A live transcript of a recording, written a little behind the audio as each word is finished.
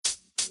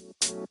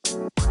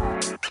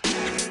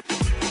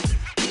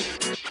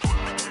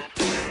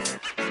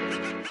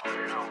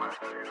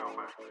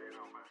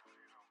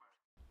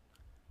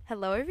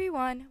Hello,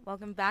 everyone.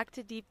 Welcome back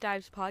to Deep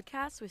Dives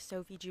Podcast with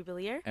Sophie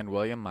Jubilier. And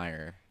William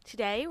Meyer.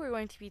 Today, we're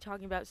going to be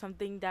talking about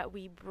something that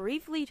we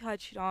briefly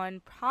touched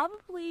on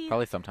probably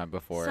sometime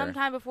before.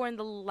 Sometime before in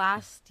the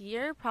last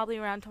year, probably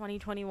around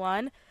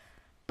 2021.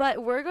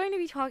 But we're going to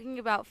be talking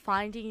about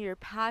finding your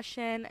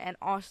passion and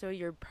also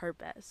your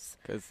purpose.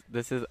 Because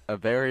this is a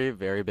very,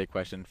 very big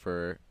question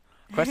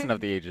of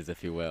the ages,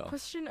 if you will.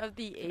 Question of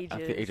the ages. Of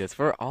the ages,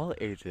 for all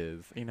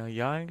ages,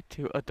 young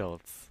to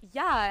adults.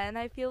 Yeah, and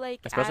I feel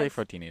like especially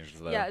for teenagers,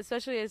 though. Yeah,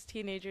 especially as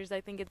teenagers,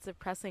 I think it's a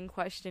pressing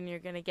question you're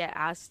going to get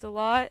asked a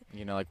lot.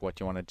 Like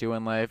what you want to do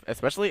in life,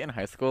 especially in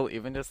high school,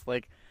 even just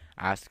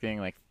asking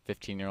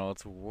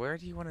 15-year-olds, where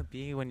do you want to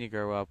be when you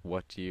grow up?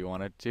 What do you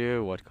want to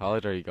do? What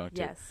college are you going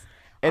to? Yes.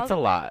 It's a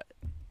lot.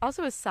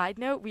 Also, a side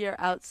note, we are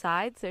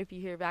outside, so if you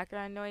hear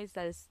background noise,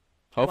 that is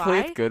hopefully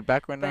why, it's good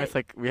background noise.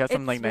 We have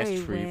some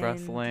nice tree wind,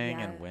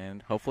 rustling and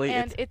wind. Hopefully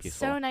and it's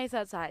peaceful. so nice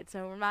outside.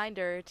 So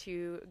reminder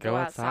to go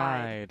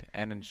outside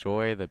and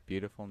enjoy the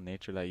beautiful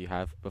nature that you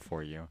have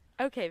before you.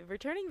 Okay,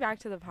 returning back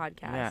to the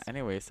podcast. Yeah,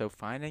 anyway, so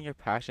finding your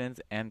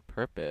passions and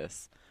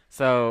purpose.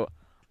 So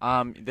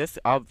this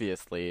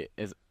obviously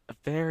is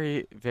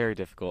very, very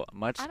difficult.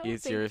 Much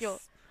easier.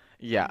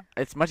 Yeah,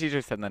 it's much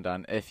easier said than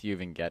done if you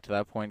even get to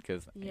that point,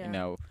 because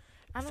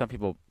some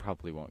people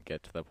probably won't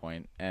get to that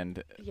point,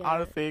 and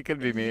honestly, it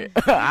could be me.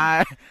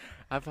 I've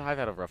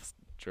had a rough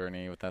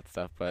journey with that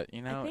stuff, but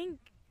I think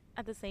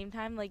at the same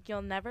time,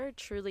 you'll never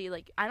truly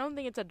I don't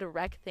think it's a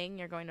direct thing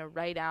you're going to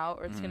write out,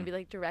 or it's going to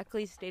be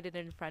directly stated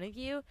in front of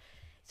you.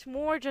 It's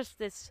more just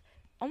this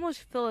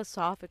almost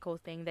philosophical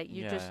thing that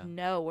you just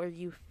know, or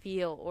you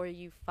feel, or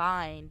you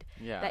find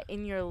that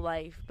in your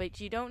life,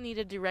 but you don't need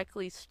to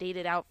directly state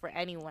it out for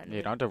anyone.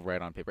 You don't have to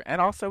write on paper. And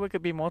also, it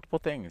could be multiple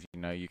things.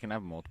 You can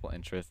have multiple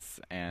interests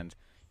and,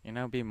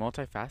 be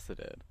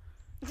multifaceted.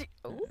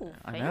 Ooh,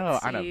 I know,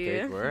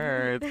 big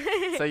words.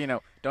 So,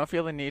 don't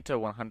feel the need to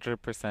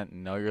 100%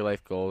 know your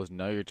life goals,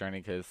 know your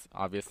journey, because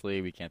obviously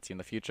we can't see in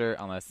the future,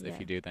 unless if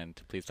you do, then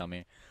please tell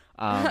me.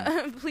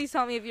 Please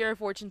tell me if you're a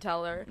fortune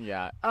teller.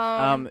 Yeah.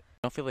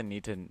 Don't feel the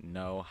need to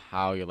know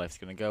how your life's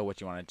going to go, what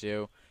you want to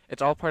do.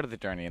 It's all part of the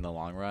journey in the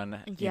long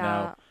run.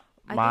 Yeah.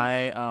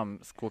 My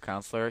school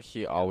counselor,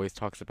 he always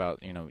talks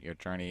about, your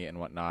journey and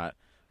whatnot.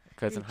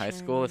 Because in high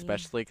school,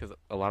 especially, because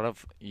a lot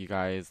of you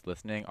guys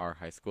listening are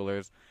high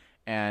schoolers.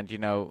 And,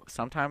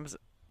 sometimes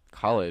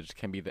college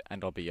can be the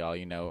end-all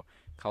be-all.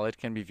 College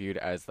can be viewed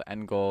as the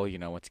end goal. Once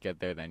you get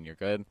there, then you're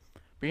good.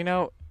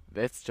 But,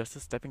 it's just a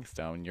stepping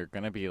stone. You're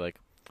going to be,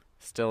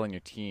 still in your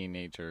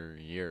teenager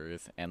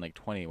years and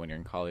 20 when you're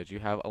in college. You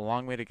have a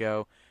long way to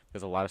go.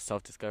 There's a lot of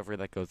self-discovery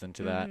that goes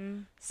into that.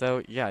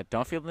 So yeah,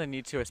 don't feel the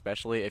need to,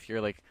 especially if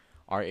you're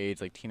our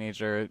age,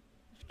 teenager.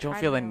 Don't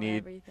feel the need.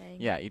 Everything.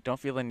 Yeah, you don't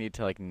feel the need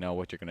to know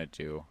what you're gonna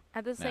do.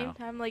 At the same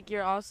time,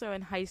 you're also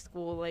in high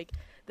school.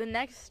 The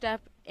next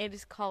step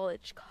is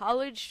college.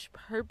 College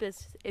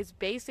purpose is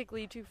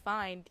basically to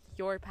find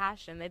your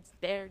passion. It's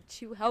there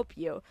to help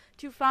you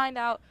to find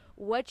out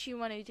what you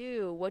want to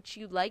do, what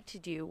you like to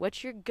do,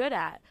 what you're good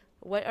at,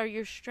 what are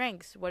your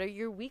strengths, what are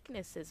your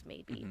weaknesses,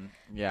 maybe.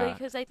 Yeah.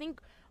 Because I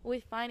think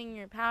with finding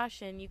your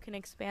passion, you can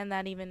expand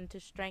that even to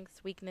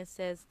strengths,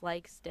 weaknesses,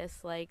 likes,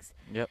 dislikes.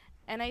 Yep.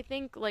 And I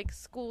think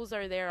schools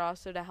are there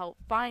also to help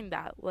find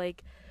that.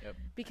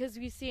 Because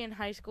we see in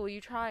high school, you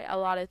try a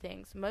lot of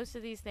things. Most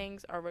of these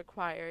things are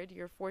required.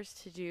 You're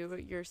forced to do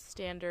your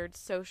standard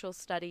social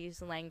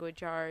studies,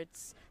 language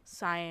arts,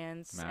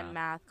 science, and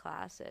math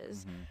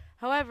classes.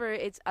 However,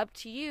 it's up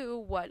to you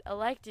what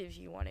electives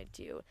you want to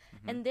do.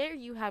 And there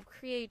you have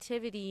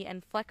creativity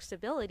and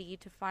flexibility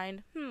to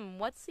find,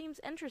 what seems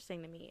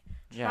interesting to me.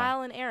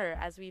 Trial and error,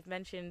 as we've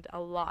mentioned a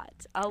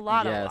lot. A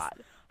lot.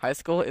 High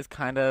school is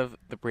kind of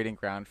the breeding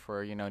ground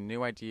for,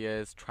 new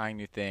ideas, trying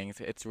new things.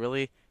 It's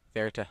really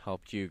there to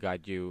help you,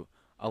 guide you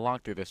along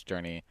through this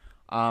journey.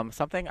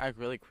 Something I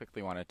really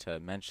quickly wanted to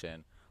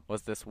mention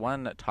was this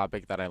one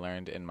topic that I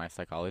learned in my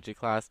psychology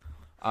class.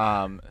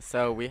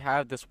 So we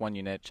have this one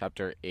unit,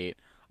 Chapter 8,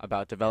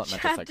 about developmental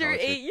psychology. Chapter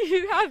 8,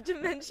 you have to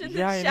mention the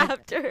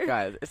chapter.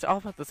 Guys, it's all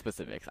about the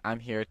specifics.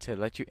 I'm here to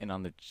let you in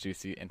on the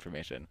juicy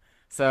information.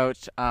 So,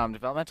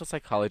 developmental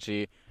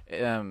psychology,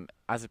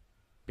 as a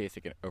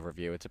basic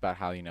overview, it's about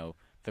how,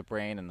 the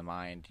brain and the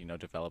mind,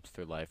 develops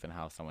through life and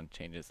how someone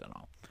changes and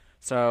all.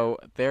 So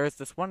there's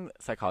this one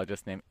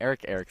psychologist named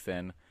Erik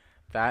Erikson.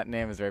 That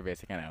name is very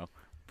basic, I know.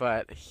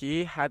 But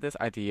he had this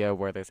idea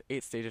where there's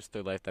 8 stages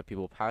through life that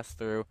people pass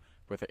through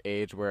with their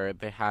age, where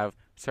they have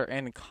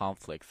certain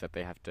conflicts that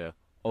they have to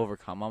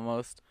overcome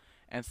almost.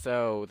 And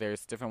so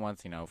there's different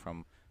ones,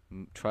 from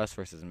trust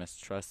versus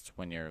mistrust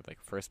when you're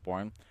first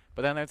born.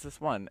 But then there's this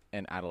one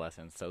in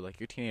adolescence, so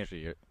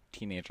your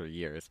teenager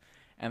years.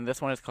 And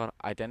this one is called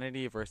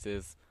identity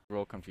versus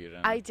role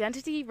confusion.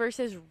 Identity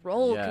versus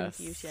role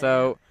confusion.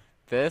 So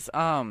this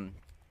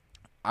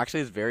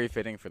actually is very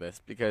fitting for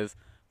this, because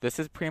this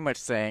is pretty much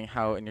saying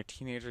how in your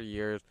teenager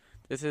years,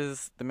 this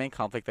is the main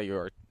conflict that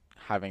you're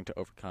having to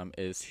overcome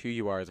is who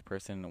you are as a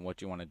person and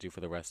what you want to do for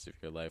the rest of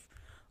your life.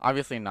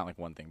 Obviously, not like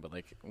one thing, but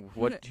like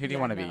who do you Yeah,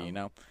 want to be, no. you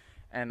know?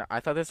 And I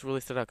thought this really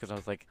stood out because I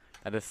was like,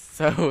 that is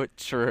so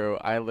true.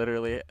 I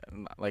literally,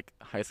 like,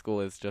 high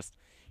school is just,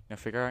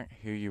 figure out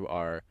who you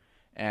are.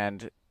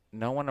 And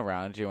no one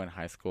around you in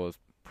high school is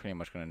pretty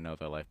much going to know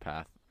their life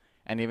path.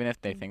 And even if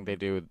they think they Mhm.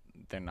 do,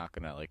 they're not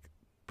going to, like,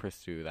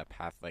 pursue that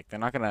path. Like, they're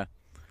not going to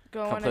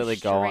Go on a completely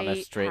go on a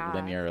straight straight path.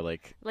 linear,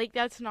 like, Like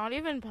that's not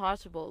even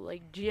possible.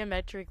 Like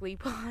geometrically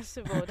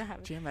possible to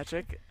have.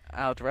 geometric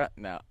algebra.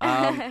 No.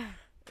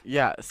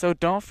 Yeah, so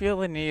don't feel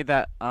the need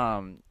that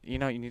you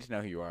need to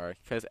know who you are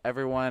because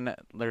everyone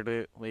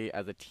literally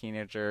as a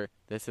teenager,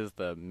 this is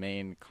the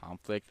main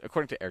conflict,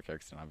 according to Eric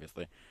Erickson,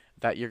 obviously,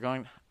 that you're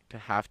going to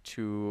have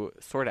to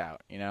sort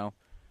out, you know?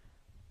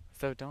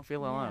 So don't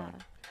feel Yeah. alone.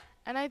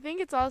 And I think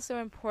it's also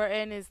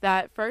important is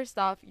that first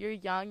off, you're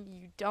young,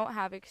 you don't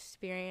have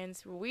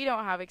experience, we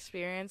don't have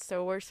experience,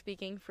 so we're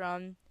speaking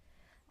from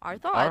our Our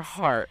thoughts.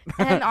 heart.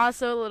 And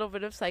also a little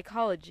bit of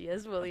psychology,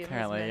 as William has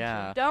Apparently, mentioned.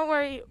 yeah. Don't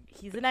worry,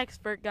 he's an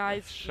expert,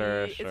 guys.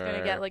 Sure, He is going to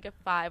sure. get like a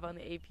 5 on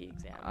the AP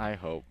exam. I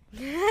hope.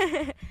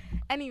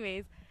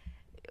 Anyways,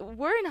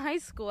 we're in high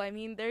school. I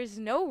mean, there's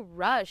no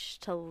rush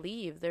to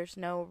leave. There's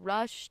no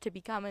rush to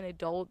become an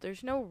adult.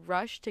 There's no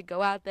rush to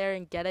go out there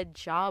and get a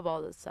job all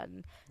of a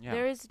sudden. Yeah.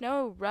 There is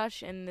no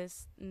rush in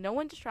this. No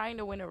one's trying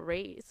to win a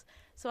race.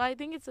 So I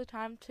think it's a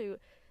time to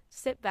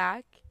sit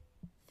back,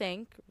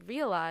 think,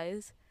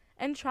 realize,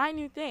 and try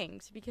new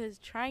things because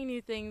trying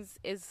new things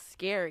is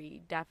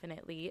scary,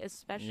 definitely,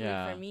 especially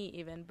Yeah. for me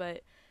even.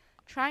 But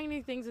trying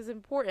new things is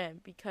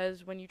important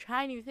because when you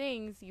try new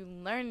things, you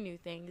learn new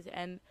things.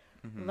 And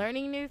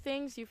learning new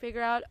things, you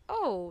figure out,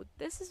 oh,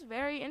 this is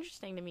very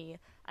interesting to me.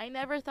 I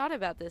never thought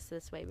about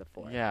this way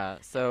before. Yeah.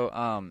 So,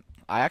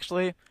 I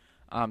actually,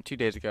 2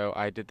 days ago,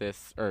 I did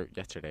this, or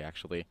yesterday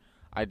actually,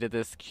 I did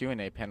this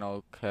Q&A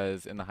panel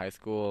because in the high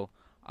school,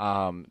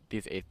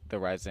 the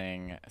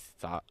rising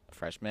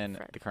freshmen,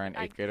 the current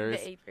eighth graders,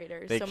 The eighth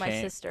graders. they So my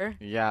came. sister.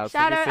 Yeah, so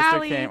Shout your out, sister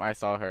Allie. came. I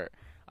saw her.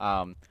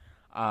 Um,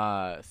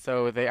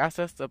 so they asked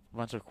us a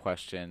bunch of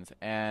questions,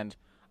 and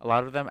a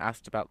lot of them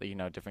asked about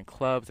different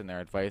clubs and their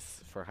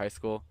advice for high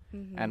school.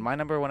 And my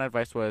number one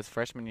advice was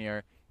freshman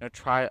year,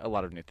 try a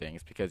lot of new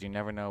things because you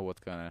never know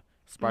what's gonna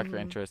spark your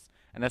interest,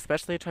 and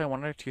especially try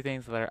one or two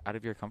things that are out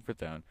of your comfort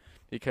zone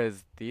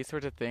because these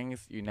sorts of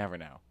things you never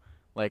know.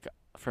 Like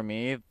for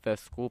me, the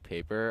school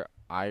paper,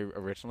 I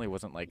originally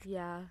wasn't like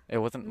Yeah. it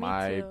wasn't Me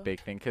my too.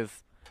 big thing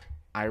because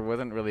I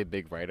wasn't really a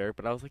big writer,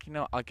 but I was like,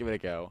 I'll give it a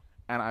go.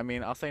 And I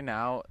mean, I'll say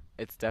now,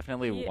 it's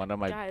definitely one of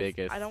my Guys,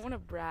 biggest. I don't want to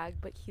brag,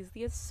 but he's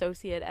the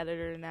associate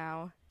editor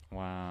now.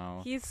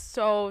 Wow. He's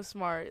so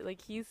smart.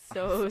 Like he's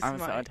so I'm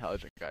smart. so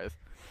intelligent, guys.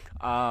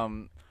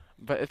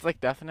 But it's like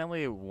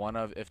definitely one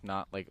of, if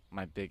not like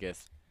my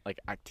biggest like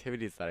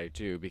activities that I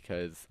do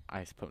because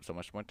I put so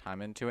much more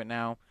time into it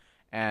now.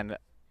 And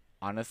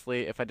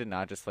honestly, if I did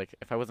not just like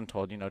if I wasn't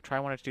told, try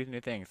one or two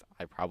new things,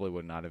 I probably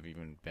would not have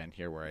even been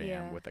here where I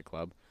Yeah. am with the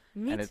club.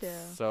 Me And too.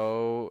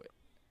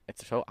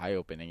 it's so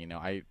eye-opening.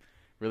 I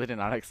really did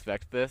not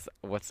expect this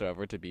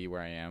whatsoever to be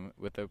where I am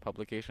with the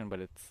publication, but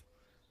it's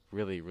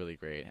really, really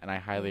great. And I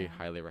highly, Yeah.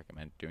 highly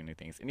recommend doing new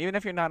things. And even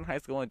if you're not in high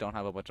school and don't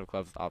have a bunch of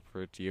clubs to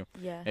offer to you,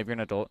 Yeah. if you're an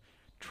adult,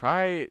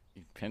 try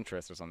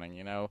Pinterest or something,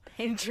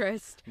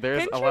 Pinterest.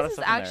 There's Pinterest a lot of is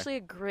stuff in there. actually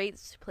a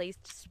great place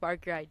to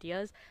spark your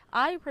ideas.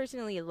 I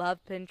personally love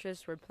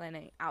Pinterest for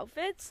planning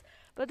outfits,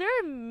 but there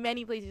are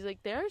many places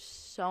like there's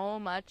so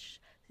much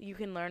you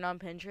can learn on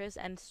Pinterest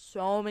and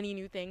so many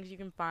new things you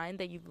can find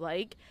that you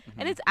like,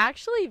 and it's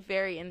actually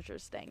very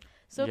interesting.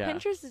 So Yeah.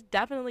 Pinterest is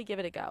definitely give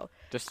it a go.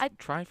 Just I-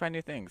 try and find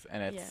new things.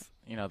 And it's,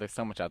 there's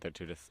so much out there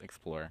to just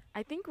explore.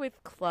 I think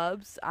with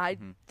clubs, I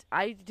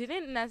Mhm.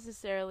 didn't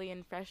necessarily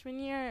in freshman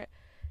year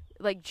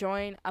like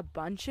join a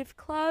bunch of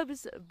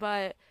clubs,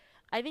 but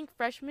I think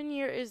freshman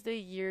year is the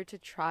year to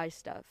try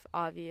stuff.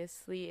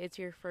 Obviously, it's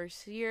your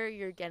first year,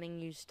 you're getting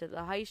used to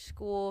the high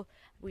school.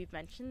 We've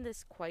mentioned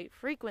this quite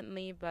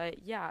frequently,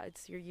 but yeah,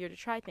 it's your year to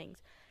try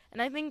things.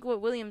 And I think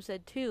what William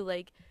said too,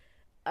 like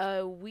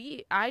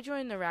I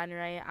joined the Radnor.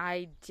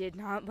 I did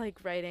not like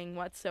writing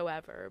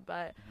whatsoever,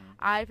 but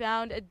I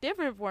found a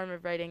different form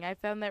of writing. I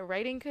found that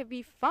writing could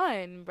be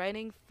fun,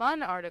 writing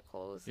fun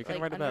articles. You can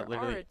like write about under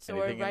literally arts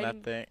or anything in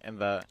writing. that thing. And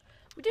the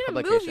We did a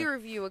publication. movie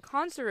review, a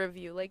concert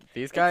review. Like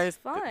These it's guys,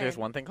 fun. there's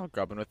one thing called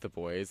Grubbin' with the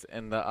Boys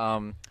in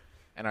the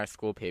in our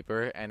school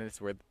paper, and it's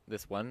where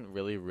this one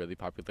really, really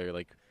popular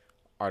like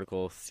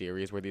article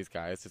series where these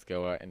guys just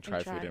go out and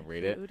try food and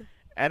rate it, food.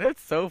 and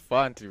it's so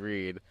fun to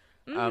read.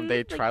 They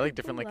Like, try like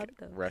people different like love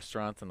those.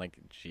 restaurants and like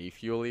G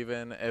Fuel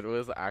even. It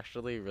was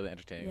actually really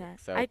entertaining. Yeah.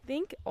 So I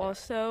think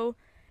also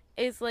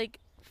is like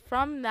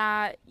from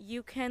that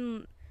you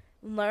can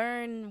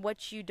learn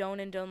what you don't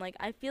and don't like.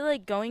 I feel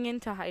like going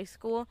into high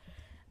school,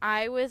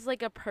 I was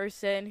like a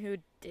person who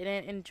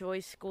didn't enjoy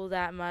school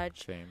that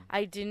much. same.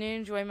 I didn't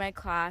enjoy my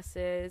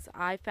classes.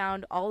 I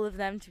found all of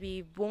them to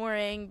be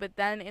boring. But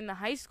then in the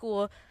high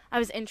school, I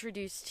was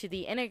introduced to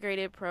the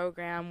integrated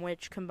program,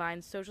 which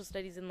combines social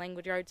studies and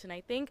language arts. And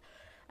I think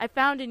I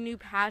found a new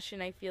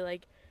passion. I feel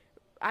like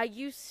I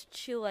used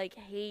to like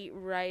hate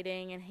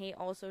writing and hate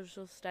all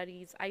social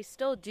studies. I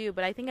still do,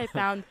 but I think I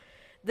found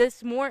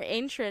this more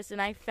interest,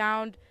 and I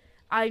found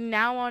I'm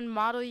now on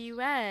Model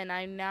UN.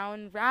 I'm now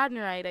in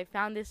Radnorite. I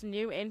found this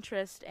new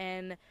interest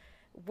in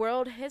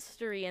world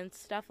history and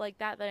stuff like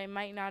that I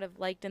might not have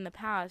liked in the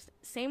past.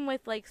 Same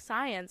with like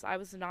science. I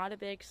was not a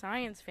big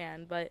science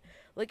fan, but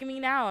look at me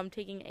now. I'm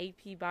taking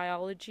AP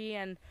biology,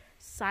 and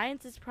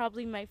science is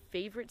probably my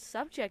favorite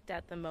subject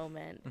at the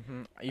moment.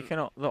 You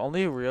can the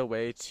only real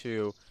way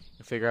to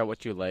figure out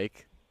what you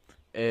like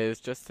is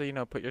just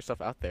to put yourself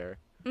out there.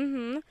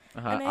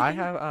 I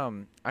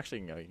have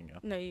actually you can go.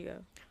 No, you go.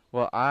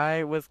 Well,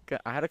 I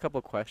had a couple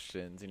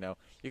questions.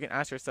 You can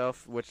ask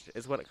yourself, which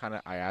is what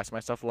I ask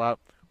myself a lot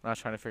when I was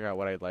trying to figure out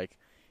what I like.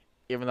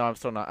 Even though I'm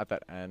still not at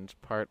that end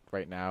part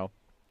right now,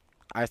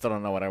 I still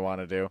don't know what I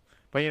want to do.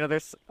 But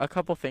there's a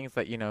couple things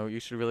that you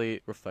should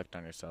really reflect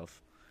on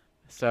yourself.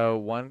 So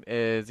one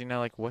is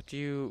like, what do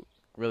you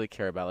really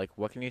care about? Like,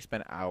 what can you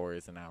spend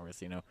hours and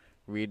hours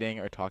reading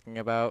or talking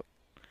about?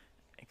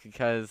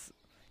 Because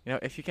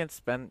if you can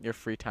spend your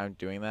free time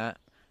doing that,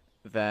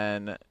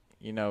 then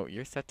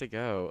you're set to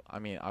go. I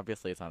mean,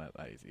 obviously it's not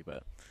that easy,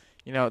 but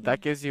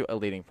that gives you a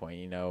leading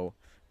point.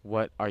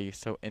 What are you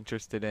so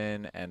interested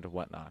in and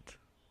whatnot.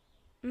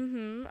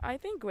 I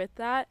think with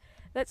that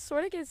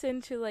sort of gets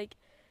into like,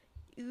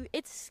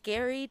 it's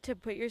scary to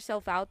put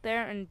yourself out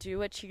there and do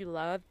what you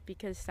love,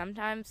 because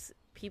sometimes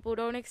people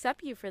don't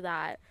accept you for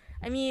that.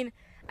 I mean,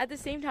 at the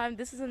same time,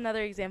 this is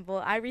another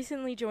example. I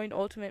recently joined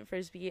Ultimate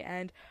Frisbee,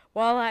 and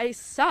while I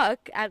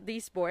suck at the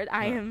sport,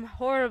 I am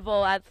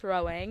horrible at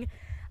throwing.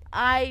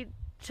 I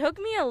took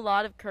me a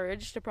lot of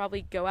courage to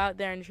probably go out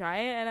there and try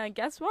it, and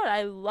guess what?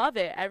 I love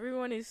it.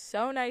 Everyone is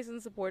so nice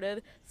and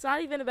supportive. It's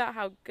not even about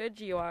how good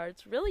you are.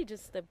 It's really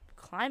just the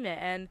climate,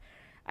 and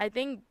I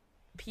think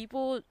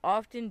people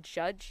often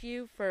judge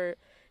you for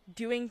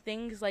doing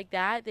things like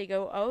that. They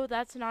go, oh,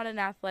 that's not an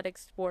athletic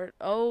sport.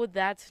 Oh,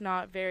 that's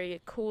not very a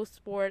cool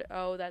sport.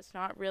 Oh, that's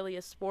not really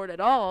a sport at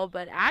all.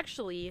 But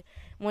actually,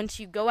 once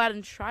you go out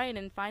and try it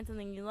and find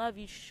something you love,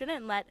 you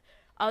shouldn't let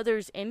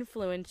others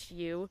influence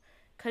you,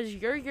 because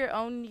you're your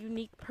own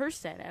unique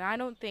person. And I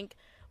don't think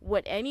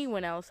what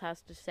anyone else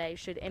has to say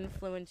should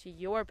influence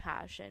your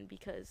passion,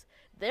 because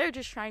they're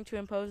just trying to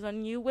impose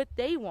on you what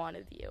they want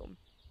of you.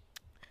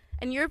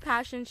 And your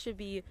passion should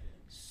be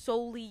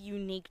solely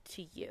unique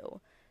to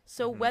you.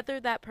 So whether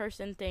that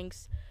person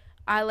thinks,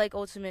 I like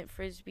Ultimate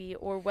Frisbee,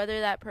 or whether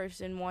that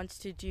person wants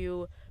to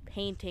do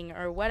painting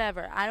or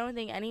whatever, I don't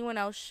think anyone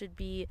else should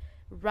be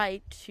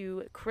right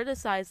to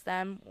criticize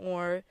them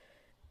or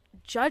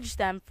judge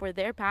them for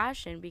their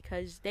passion,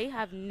 because they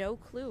have no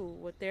clue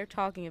what they're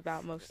talking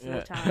about most of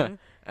the time.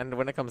 And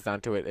when it comes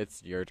down to it,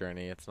 it's your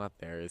journey. It's not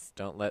theirs.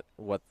 Don't let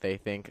what they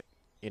think,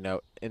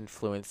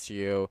 influence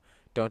you.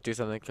 Don't do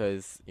something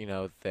because,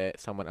 that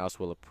someone else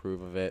will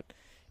approve of it.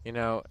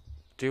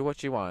 Do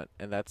what you want,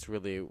 and that's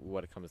really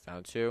what it comes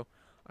down to.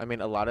 I mean,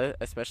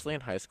 especially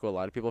in high school, a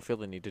lot of people feel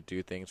the need to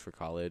do things for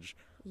college.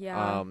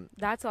 Yeah,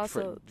 that's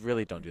also...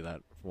 really don't do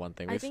that, for one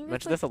thing. We've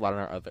mentioned this a lot in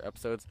our other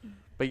episodes.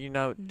 But,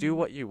 do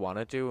what you want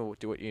to do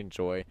what you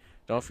enjoy.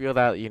 Don't feel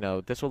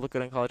that, this will look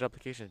good in college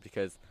applications,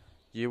 because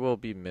you will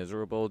be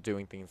miserable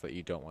doing things that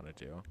you don't want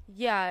to do.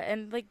 Yeah,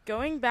 and,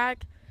 going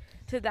back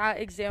to that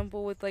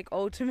example with,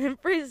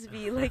 Ultimate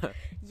Frisbee,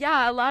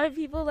 yeah, a lot of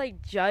people,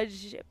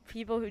 judge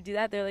people who do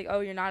that. They're like, oh,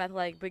 you're not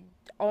athletic, but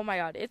oh my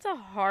god, it's a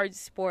hard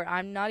sport.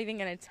 I'm not even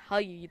going to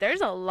tell you. There's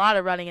a lot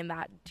of running in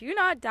that. Do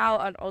not doubt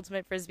on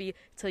Ultimate Frisbee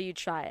till you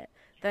try it.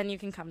 Then you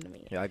can come to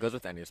me. Yeah, it goes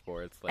with any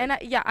sports. And I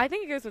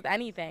think it goes with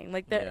anything.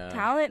 The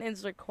talent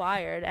is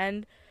required.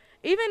 And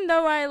even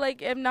though I,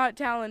 am not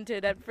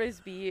talented at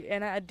Frisbee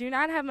and I do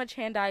not have much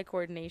hand-eye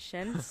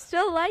coordination,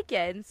 still like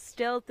it and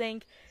still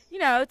think,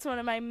 it's one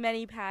of my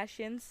many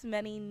passions,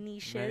 many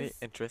niches. Many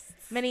interests.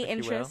 Many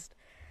interests.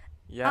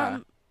 Yeah.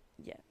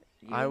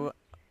 Yeah.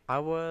 I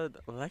would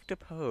like to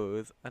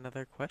pose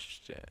another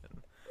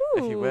question,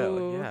 Ooh. if you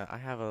will. Yeah, I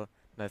have a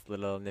nice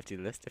little nifty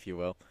list, if you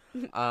will.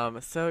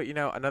 So,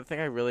 another thing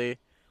I really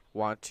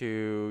want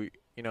to,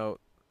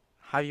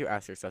 have you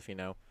ask yourself,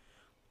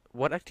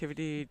 what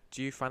activity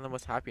do you find the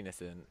most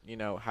happiness in?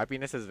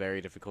 Happiness is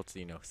very difficult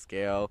to,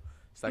 scale,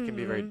 so that can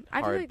be very hard.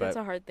 I feel like that's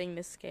a hard thing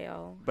to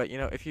scale. But,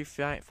 if you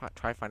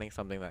try finding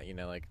something that,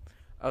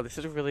 oh, this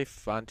is really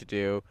fun to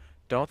do,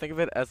 don't think of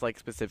it as,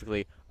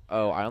 specifically,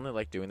 oh, I only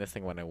like doing this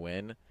thing when I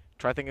win.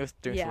 Try thinking of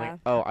doing something,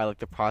 oh, I like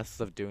the process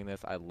of doing this.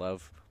 I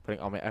love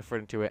putting all my effort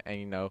into it.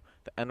 And, the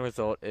end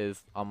result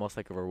is almost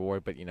like a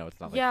reward, but, it's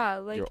not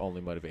your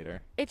only motivator.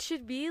 It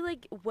should be,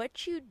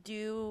 what you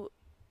do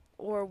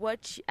or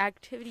what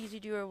activities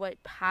you do or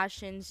what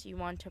passions you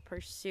want to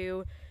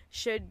pursue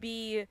should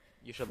be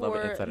you should love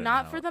it inside and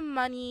not out. for the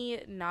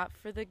money, not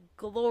for the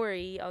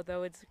glory,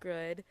 although it's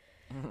good,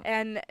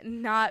 and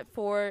not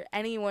for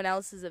anyone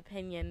else's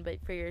opinion,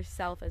 but for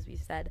yourself, as we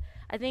said.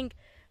 I think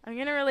I'm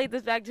going to relate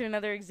this back to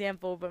another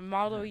example, but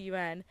Model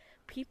UN.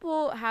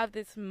 people have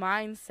this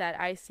mindset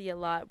I see a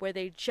lot where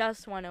they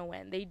just want to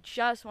win. They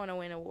just want to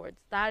win awards.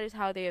 That is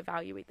how they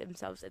evaluate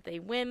themselves. If they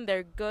win,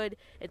 they're good.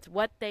 It's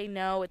what they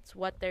know. It's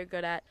what they're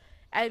good at.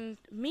 And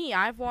me,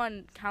 I've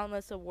won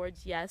countless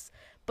awards, yes,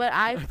 but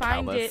I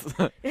find it...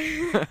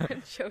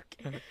 I'm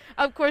joking.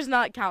 Of course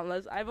not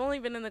countless. I've only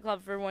been in the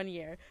club for 1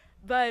 year.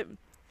 But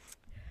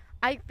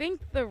I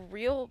think the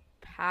real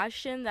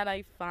passion that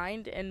I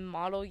find in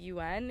Model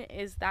UN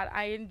is that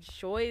I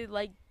enjoy,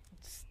 like,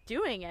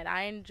 doing it.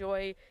 I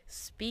enjoy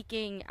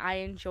speaking. I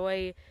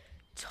enjoy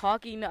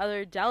talking to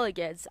other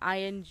delegates. I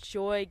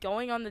enjoy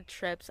going on the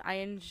trips. I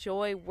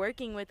enjoy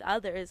working with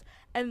others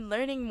and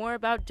learning more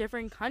about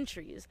different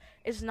countries.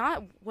 It's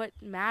not what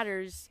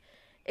matters.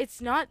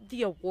 It's not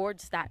the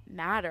awards that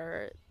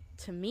matter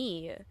to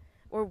me,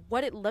 or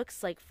what it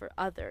looks like for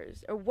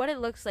others, or what it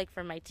looks like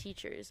for my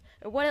teachers,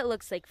 or what it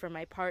looks like for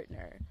my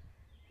partner.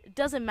 It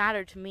doesn't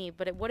matter to me,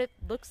 but what it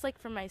looks like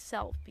for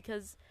myself,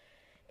 because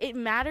it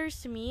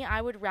matters to me.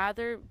 I would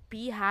rather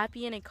be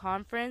happy in a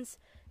conference,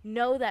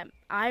 know that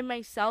I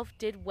myself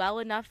did well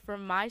enough for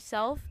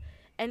myself,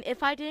 and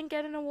if I didn't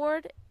get an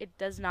award, it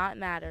does not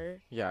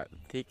matter. Yeah,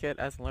 take it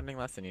as a learning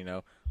lesson, you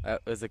know.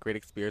 It was a great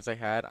experience I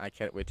had. I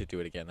can't wait to do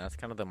it again. That's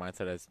kind of the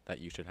mindset that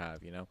you should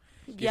have, you know.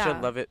 You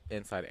should love it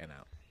inside and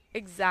out.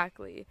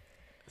 Exactly.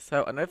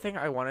 So another thing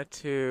I wanted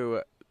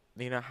to,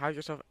 you know, have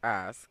yourself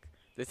ask.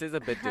 This is a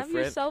bit different. Have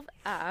yourself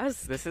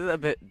ask. This is a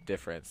bit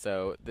different.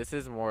 So this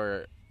is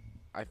more,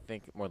 I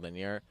think, more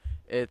linear.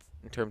 It's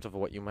in terms of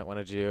what you might want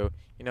to do.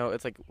 You know,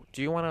 it's like,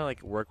 do you want to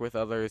like work with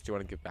others? Do you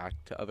want to give back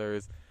to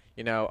others?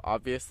 You know,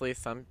 obviously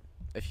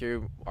if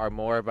you are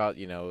more about,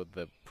 you know,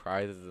 the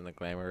prizes and the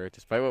glamour,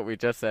 despite what we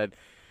just said,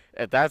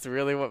 if that's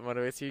really what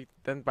motivates you,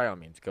 then by all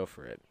means, go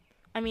for it.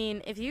 I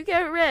mean, if you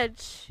get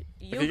rich,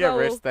 if you get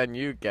rich, then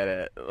you get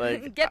it.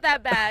 Like get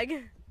that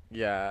bag.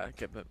 Yeah,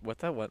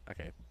 what's that one?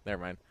 Okay, never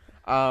mind.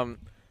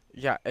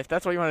 Yeah, if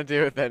that's what you want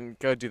to do, then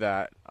go do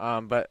that.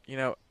 But you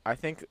know, I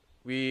think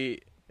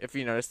if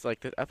you notice, like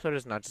this episode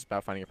is not just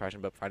about finding your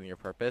passion, but finding your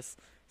purpose.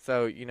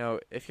 So you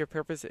know, if your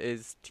purpose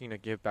is to, you know,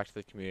 give back to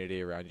the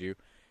community around you,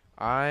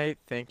 I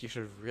think you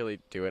should really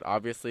do it.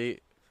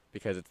 Obviously,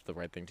 because it's the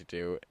right thing to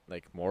do,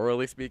 like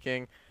morally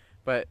speaking.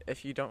 But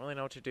if you don't really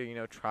know what to do, you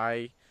know,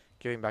 try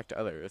giving back to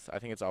others. I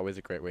think it's always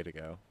a great way to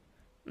go.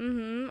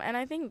 And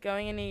I think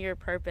going into your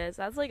purpose,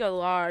 that's like a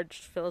large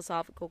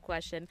philosophical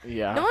question.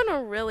 Yeah. No one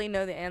will really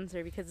know the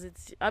answer because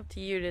it's up to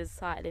you to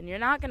decide, and you're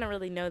not going to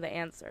really know the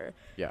answer.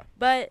 Yeah.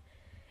 But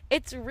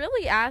it's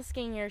really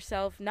asking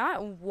yourself,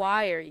 not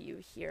why are you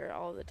here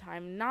all the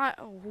time, not,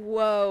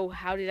 whoa,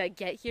 how did I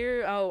get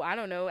here? Oh, I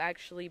don't know,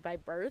 actually by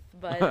birth,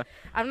 but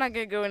I'm not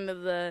going to go into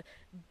the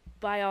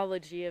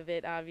biology of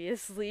it,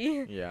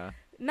 obviously. Yeah.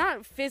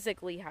 Not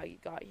physically how you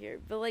got here,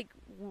 but like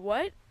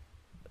what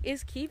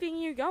is keeping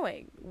you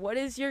going? What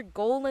is your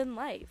goal in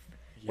life?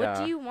 Yeah. What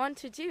do you want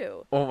to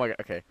do? Oh my god,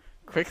 okay.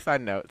 Quick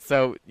side note.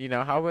 So, you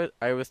know how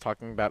I was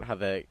talking about how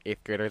the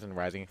 8th graders and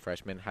rising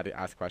freshmen had to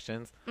ask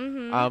questions?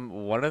 Mm-hmm.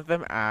 One of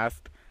them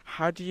asked,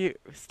 how do you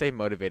stay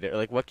motivated? Or,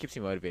 like, what keeps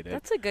you motivated?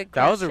 That's a good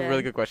question. That was a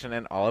really good question,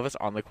 and all of us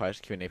on the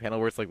Q&A panel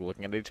were just, like,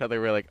 looking at each other.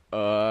 We're like,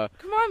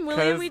 Come on,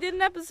 William, we did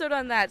an episode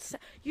on that.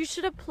 You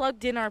should have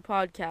plugged in our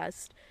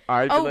podcast.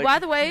 By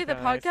the way, the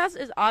podcast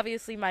is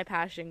obviously my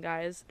passion,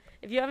 guys.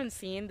 If you haven't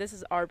seen, this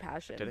is our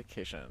passion.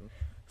 Dedication.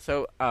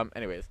 So,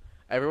 anyways,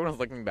 everyone was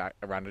looking back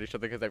around at each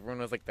other because everyone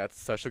was like,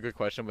 that's such a good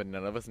question, but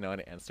none of us know how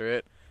to answer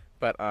it.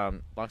 But,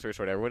 long story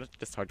short, everyone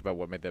just talked about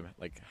what made them,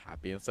 like,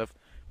 happy and stuff.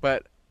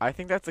 But I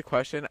think that's a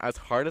question, as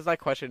hard as that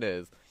question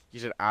is,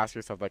 you should ask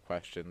yourself that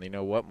question. You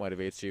know, what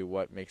motivates you?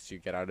 What makes you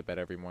get out of bed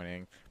every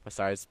morning?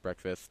 Besides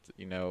breakfast,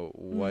 you know,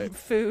 what...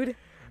 Food.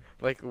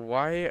 Like,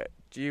 why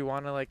do you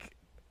want to, like,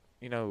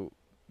 you know...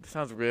 This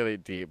sounds really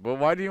deep, but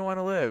why do you want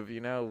to live? You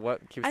know,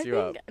 what keeps you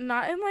up? I think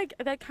not in, like,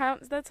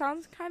 that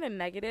sounds kind of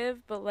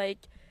negative, but, like,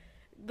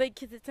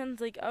 cause it sounds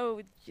like,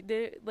 oh,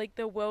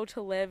 the will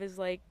to live is,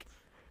 like,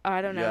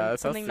 I don't know,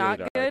 something not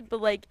really good,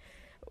 but, like...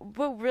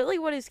 But really,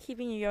 what is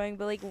keeping you going?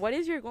 But, like, what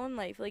is your goal in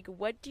life? Like,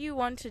 what do you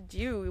want to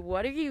do?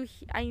 What are you...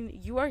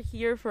 you are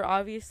here for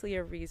obviously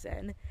a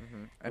reason.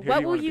 Mm-hmm. And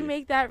what will you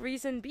make that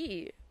reason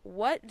be?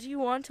 What do you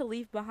want to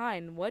leave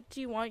behind? What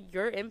do you want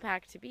your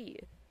impact to be?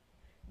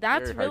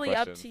 That's really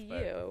up to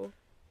you.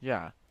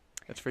 Yeah.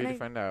 It's for you to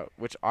find out.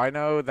 Which I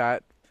know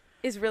that...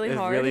 is really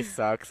hard. It really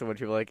sucks when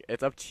people are like,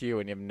 it's up to you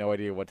and you have no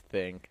idea what to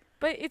think.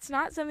 But it's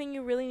not something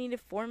you really need to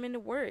form into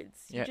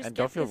words. You just and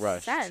don't feel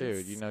rushed, sense.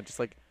 too. You know, just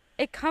like...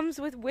 It comes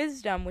with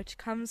wisdom, which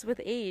comes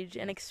with age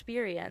and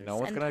experience and time.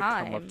 No one's going to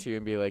come up to you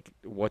and be like,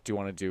 what do you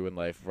want to do in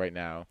life right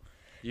now?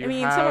 You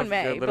someone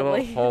may, your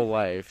little whole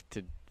life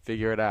to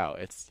figure it out.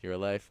 It's your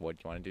life. What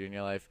do you want to do in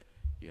your life?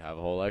 You have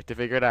a whole life to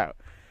figure it out.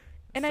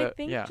 And I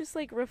think just,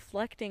 like,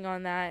 reflecting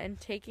on that and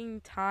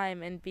taking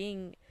time and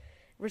being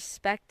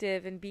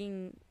respective and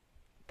being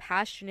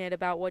passionate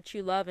about what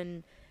you love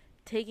and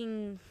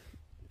taking...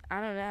 I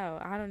don't know.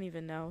 I don't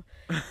even know.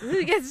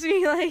 It gets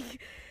me,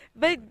 like...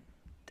 But...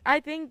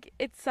 think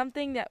it's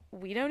something that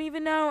we don't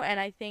even know, and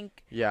I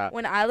think Yeah.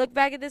 when I look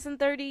back at this in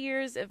 30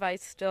 years, if I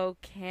still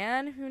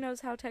can, who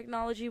knows how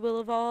technology will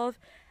evolve,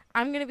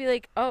 I'm going to be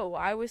like, oh,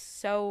 I was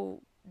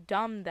so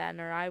dumb then,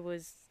 or I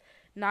was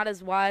not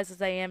as wise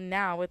as I am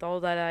now with all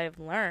that I've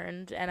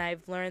learned, and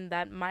I've learned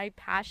that my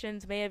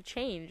passions may have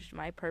changed,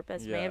 my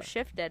purpose may have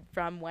shifted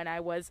from when I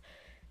was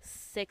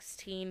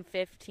 16,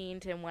 15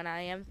 to when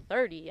I am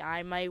 30.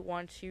 I might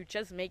want to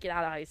just make it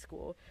out of high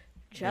school,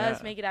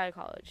 make it out of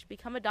college,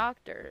 become a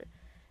doctor,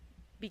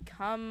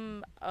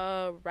 become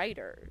a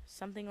writer,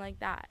 something like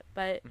that.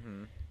 But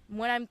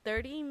when I'm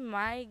 30,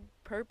 my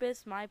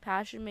purpose, my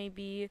passion may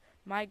be,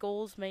 my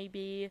goals may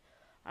be,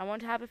 I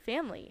want to have a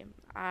family.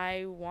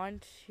 I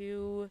want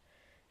to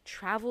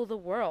travel the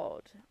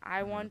world.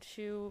 I want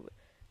to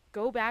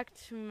go back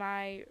to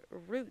my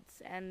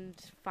roots and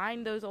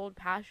find those old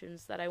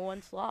passions that I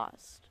once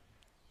lost.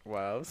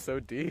 Wow, so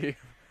deep.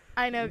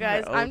 I know,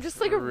 guys. I'm just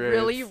like a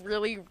really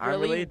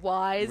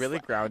wise. Really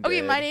grounded.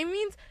 Okay,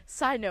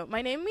 side note,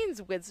 my name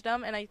means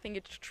wisdom, and I think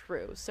it's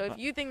true. So if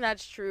you think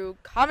that's true,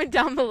 comment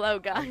down below,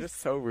 guys. I'm just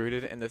so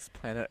rooted in this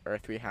planet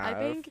Earth we have.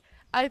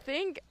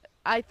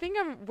 I think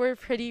we're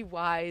pretty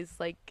wise.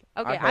 Like,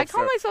 okay, I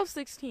call myself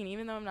 16,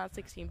 even though I'm not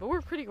 16, but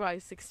we're pretty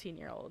wise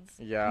 16-year-olds.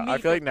 Yeah, I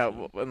feel like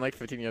now, in like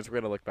 15 years, we're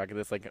gonna look back at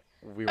this like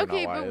we were not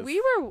wise. Okay, but we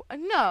were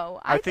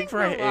I think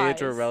for our age,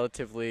 we're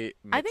relatively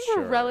mature. I think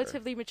we're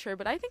relatively mature,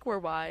 but I think we're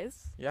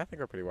wise. Yeah, I think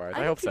we're pretty wise.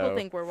 I hope so. People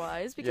think we're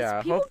wise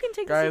because people can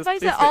take guys, this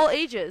advice at all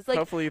ages. Like,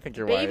 hopefully you think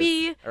you're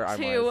baby wise.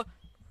 Or to wise.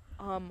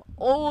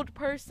 Old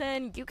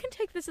person, you can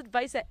take this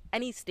advice at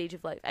any stage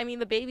of life. I mean,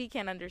 the baby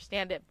can't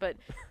understand it, but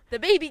the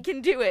baby can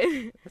do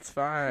it. It's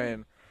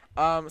fine.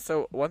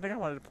 So one thing I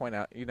wanted to point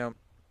out, even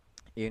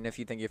if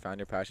you think you found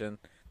your passion,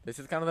 this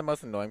is kind of the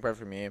most annoying part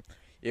for me.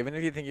 Even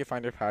if you think you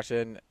find your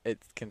passion, it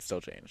can still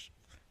change,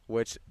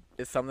 which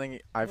is something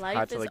I've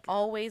had to like. Life is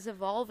always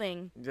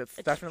evolving. It's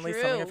definitely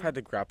true. something I've had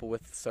to grapple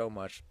with so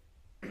much.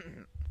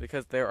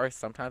 Because there are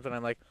some times when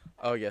I'm like,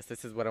 oh, yes,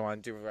 this is what I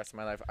want to do for the rest of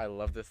my life. I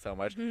love this so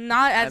much.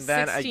 Not at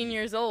 16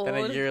 years old. Then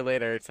a year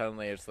later,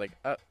 suddenly it's like,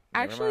 oh,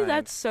 actually,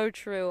 that's so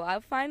true.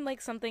 I'll find,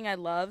 like, something I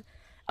love.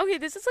 Okay,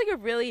 this is, like, a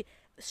really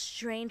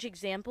strange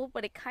example,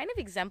 but it kind of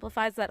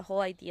exemplifies that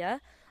whole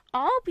idea.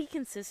 I'll be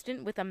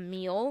consistent with a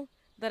meal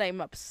that I'm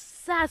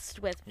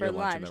obsessed with for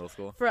lunch. In middle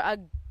school? For a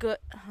good...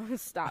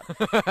 stop.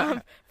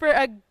 For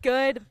a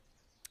good...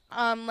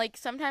 like,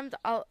 sometimes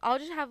I'll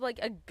just have, like,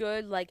 a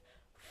good, like,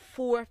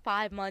 4 or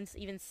 5 months,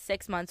 even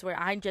 6 months, where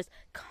I'm just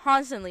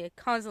constantly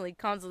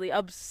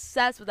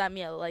obsessed with that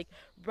meal. Like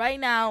right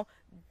now,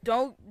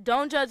 don't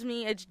judge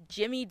me. It's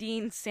Jimmy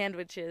Dean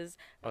sandwiches,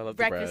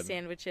 breakfast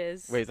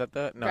sandwiches. Wait, is that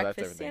the breakfast that's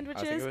everything.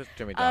 sandwiches? I think it was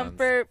Jimmy John's.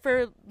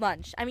 For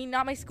lunch. I mean,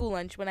 not my school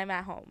lunch when I'm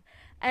at home.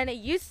 And it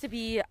used to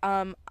be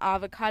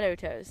avocado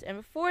toast, and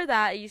before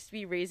that, it used to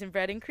be raisin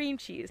bread and cream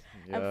cheese.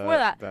 Yeah, and before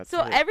that,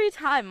 so it. Every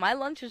time my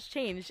lunch has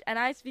changed, and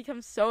I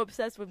become so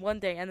obsessed with one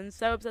thing, and then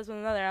so obsessed with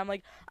another. I'm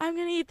like, I'm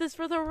gonna eat this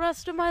for the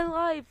rest of my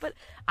life, but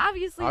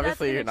obviously that's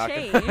gonna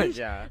change.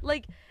 Yeah.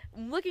 Like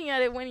looking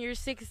at it when you're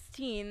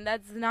 16,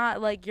 that's not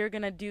like you're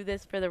gonna do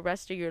this for the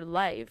rest of your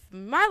life.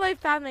 My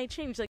life path may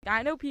change. Like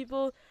I know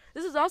people.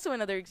 This is also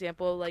another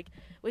example, like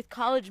with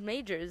college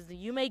majors.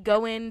 You may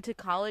go into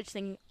college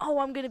thinking, oh,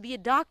 I'm going to be a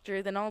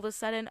doctor. Then all of a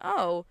sudden,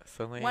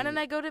 why don't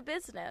I go to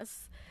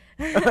business?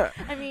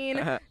 I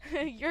mean,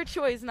 your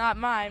choice, not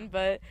mine.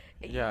 But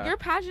your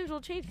passions will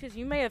change because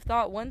you may have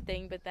thought one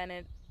thing, but then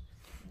it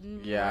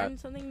learned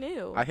something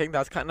new. I think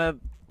that's kind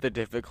of the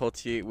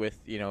difficulty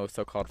with,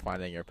 so-called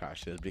finding your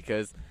passions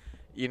because,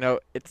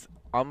 it's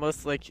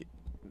almost like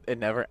it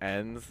never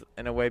ends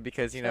in a way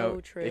because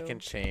it can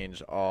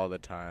change all the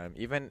time.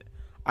 Even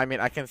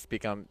I can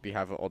speak on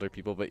behalf of older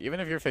people, but even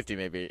if you're 50,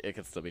 maybe it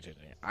could still be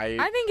changing. I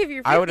think if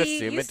you're 50, I would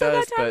assume you still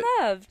got time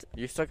left.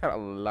 You still got a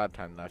lot of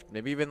time left.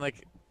 Maybe even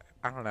like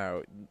I don't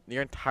know,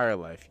 your entire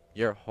life,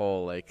 your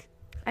whole like.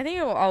 I think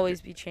it will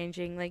always be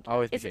changing. Like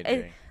always be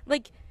changing.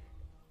 Like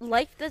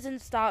life doesn't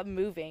stop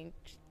moving.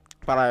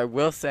 But I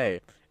will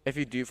say, if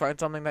you do find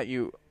something that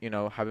you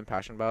have been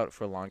passionate about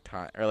for a long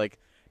time, or like.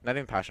 Not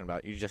even passionate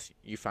about it,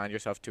 you find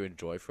yourself to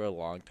enjoy for a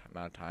long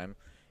amount of time,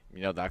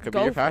 that could be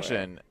your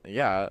passion.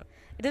 Yeah.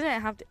 It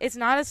doesn't have to. It's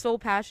not a sole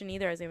passion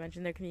either, as I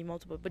mentioned. There can be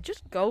multiple, but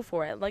just go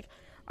for it. Like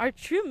our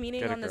true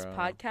meaning on this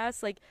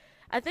podcast, like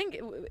I think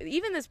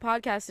even this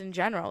podcast in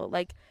general,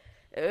 like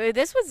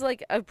this was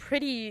like a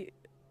pretty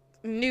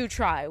new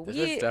try. This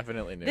was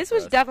definitely new. This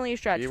was definitely a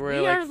stretch. We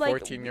were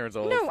 14 years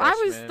old. No, freshmen.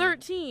 I was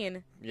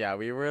 13. Yeah,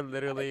 we were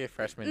literally a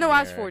freshman. No,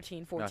 I was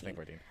 14. No, I think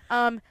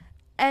 14.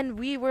 And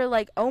we were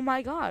like, oh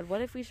my God, what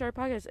if we start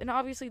a podcast? And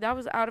obviously that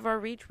was out of our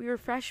reach. We were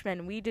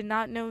freshmen. We did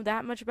not know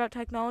that much about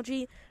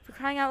technology. For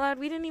crying out loud,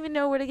 we didn't even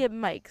know where to get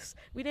mics.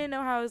 We didn't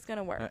know how it was going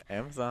to work.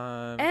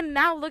 Amazon. And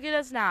now look at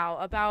us now,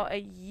 about a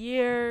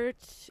year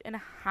and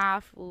a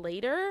half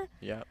later.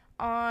 Yep.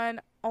 On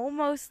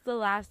almost the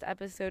last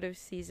episode of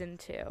season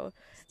 2.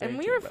 And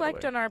we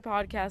reflect on our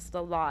podcast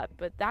a lot,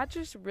 but that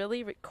just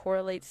really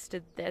correlates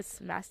to this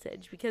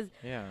message. Because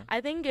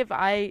I think if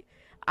I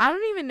I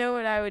don't even know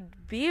what I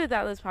would be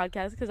without this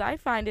podcast because I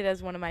find it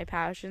as one of my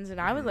passions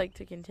and I would like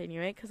to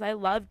continue it because I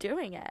love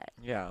doing it.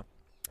 Yeah.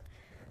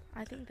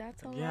 I think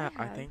that's all Yeah,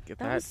 I have. I think that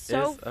that was is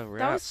so, a wrap.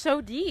 That was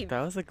so deep.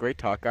 That was a great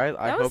talk, guys.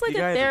 I That hope was like you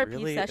guys a therapy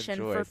really session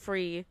enjoyed. for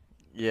free.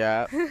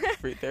 Yeah,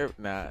 free therapy.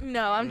 Nah.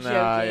 No, I'm joking.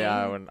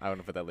 Yeah, I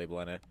wouldn't put that label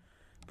on it.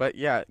 But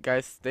yeah,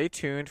 guys, stay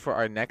tuned for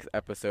our next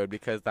episode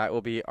because that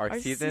will be our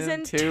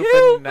season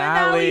 2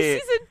 finale.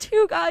 Season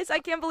 2, guys. I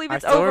can't believe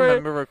it's over. I still over.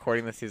 remember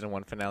recording the season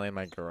 1 finale in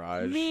my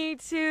garage. Me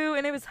too,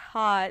 and it was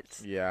hot.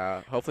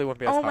 Yeah, hopefully it won't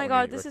be as hot. Oh my when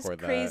god, we this is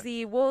record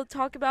crazy. We'll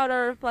talk about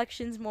our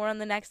reflections more on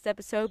the next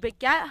episode, but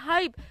get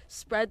hype.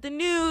 Spread the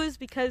news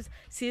because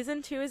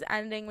season 2 is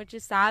ending, which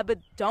is sad, but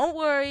don't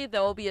worry,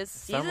 there will be a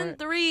season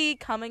 3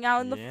 coming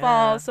out in the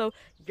fall, so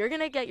you're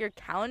going to get your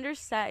calendar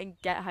set and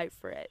get hype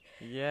for it.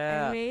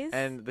 Yeah. Anyways.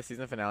 And the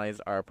season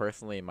finales are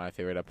personally my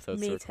favorite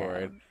episodes to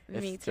record.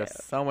 It's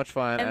just so much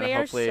fun. And they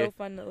hopefully, are so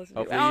fun to listen to.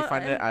 Hopefully you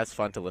find it as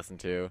fun to listen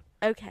to.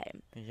 Okay.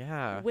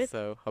 Yeah.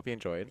 So hope you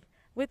enjoyed.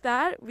 With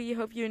that, we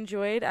hope you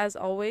enjoyed. As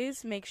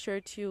always, make sure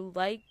to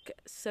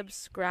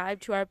subscribe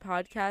to our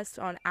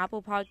podcast on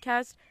Apple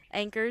Podcasts,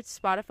 Anchor,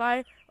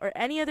 Spotify, or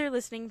any other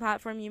listening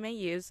platform you may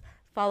use.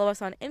 Follow us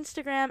on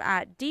Instagram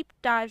at Deep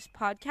Dives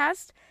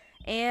Podcast.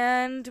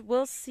 And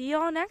we'll see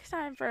y'all next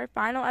time for our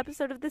final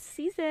episode of this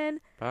season.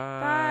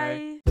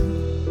 Bye. Bye.